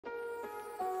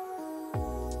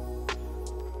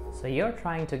So you're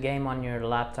trying to game on your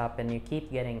laptop and you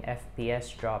keep getting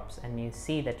FPS drops, and you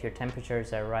see that your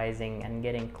temperatures are rising and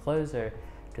getting closer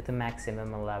to the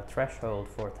maximum allowed threshold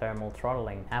for thermal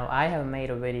throttling. Now I have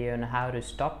made a video on how to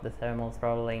stop the thermal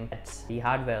throttling at the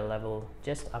hardware level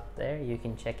just up there, you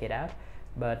can check it out.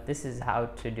 But this is how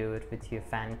to do it with your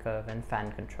fan curve and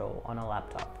fan control on a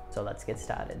laptop. So let's get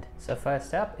started. So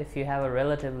first up, if you have a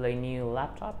relatively new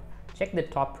laptop, check the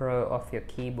top row of your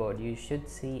keyboard. You should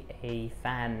see a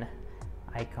fan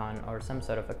icon or some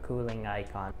sort of a cooling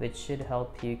icon, which should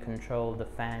help you control the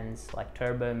fans like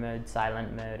turbo mode,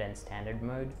 silent mode, and standard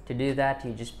mode. To do that,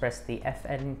 you just press the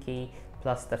FN key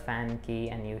plus the fan key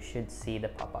and you should see the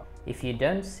pop-up. If you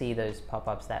don't see those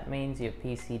pop-ups, that means your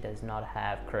PC does not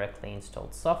have correctly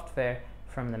installed software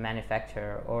from the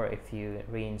manufacturer, or if you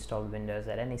reinstalled Windows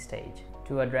at any stage.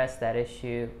 To address that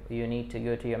issue, you need to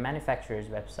go to your manufacturer's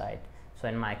website. So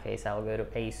in my case, I'll go to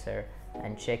Acer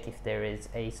and check if there is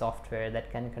a software that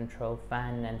can control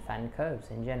fan and fan curves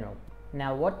in general.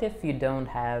 Now, what if you don't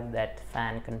have that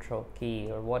fan control key,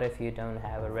 or what if you don't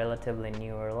have a relatively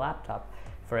newer laptop?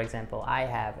 For example, I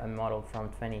have a model from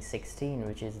 2016,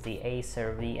 which is the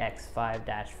Acer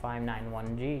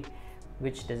VX5-591G,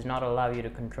 which does not allow you to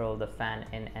control the fan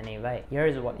in any way.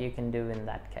 Here's what you can do in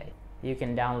that case. You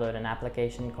can download an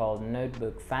application called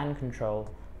Notebook Fan Control,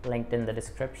 linked in the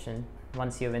description.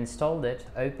 Once you've installed it,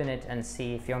 open it and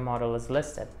see if your model is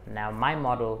listed. Now, my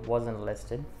model wasn't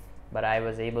listed, but I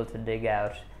was able to dig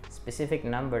out specific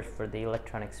numbers for the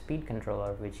electronic speed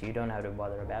controller, which you don't have to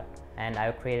bother about. And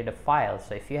I've created a file.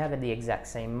 So if you have the exact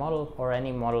same model or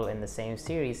any model in the same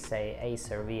series, say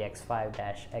Acer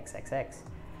VX5-XXX,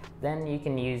 then you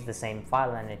can use the same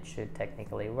file and it should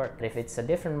technically work. But if it's a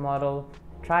different model,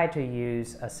 try to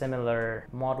use a similar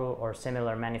model or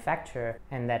similar manufacturer,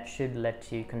 and that should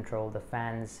let you control the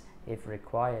fans if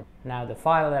required. Now, the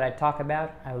file that I talk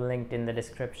about, I've linked in the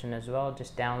description as well.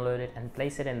 Just download it and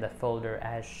place it in the folder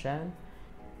as shown.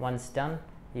 Once done,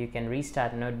 you can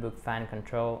restart Notebook Fan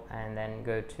Control and then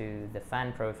go to the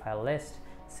fan profile list,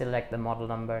 select the model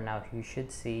number. Now you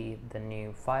should see the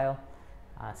new file.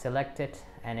 Select it,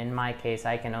 and in my case,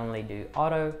 I can only do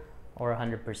auto or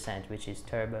 100%, which is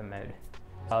turbo mode.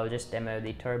 I'll just demo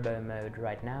the turbo mode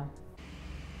right now.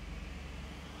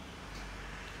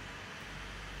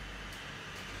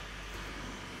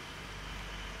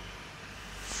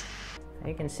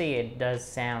 You can see it does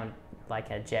sound like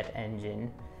a jet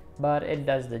engine, but it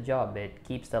does the job. It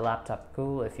keeps the laptop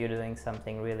cool if you're doing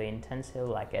something really intensive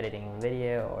like editing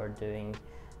video or doing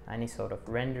any sort of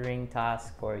rendering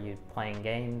task, or you're playing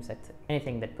games,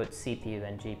 anything that puts CPU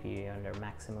and GPU under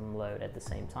maximum load at the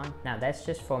same time. Now, that's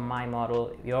just for my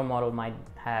model. Your model might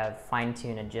have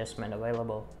fine-tune adjustment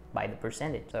available by the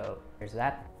percentage. So there's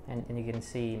that. And you can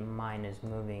see mine is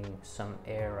moving some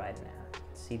air right now. You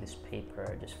can see this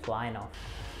paper just flying off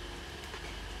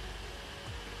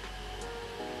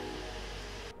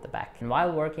the back. And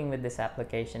while working with this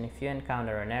application, if you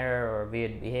encounter an error or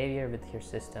weird behavior with your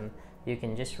system, you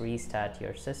can just restart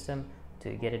your system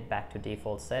to get it back to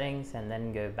default settings, and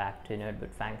then go back to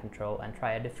Notebook Fan Control and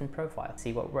try a different profile.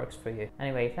 See what works for you.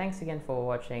 Anyway, thanks again for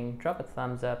watching. Drop a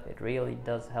thumbs up, it really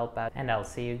does help out, and I'll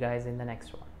see you guys in the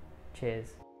next one.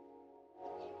 Cheers.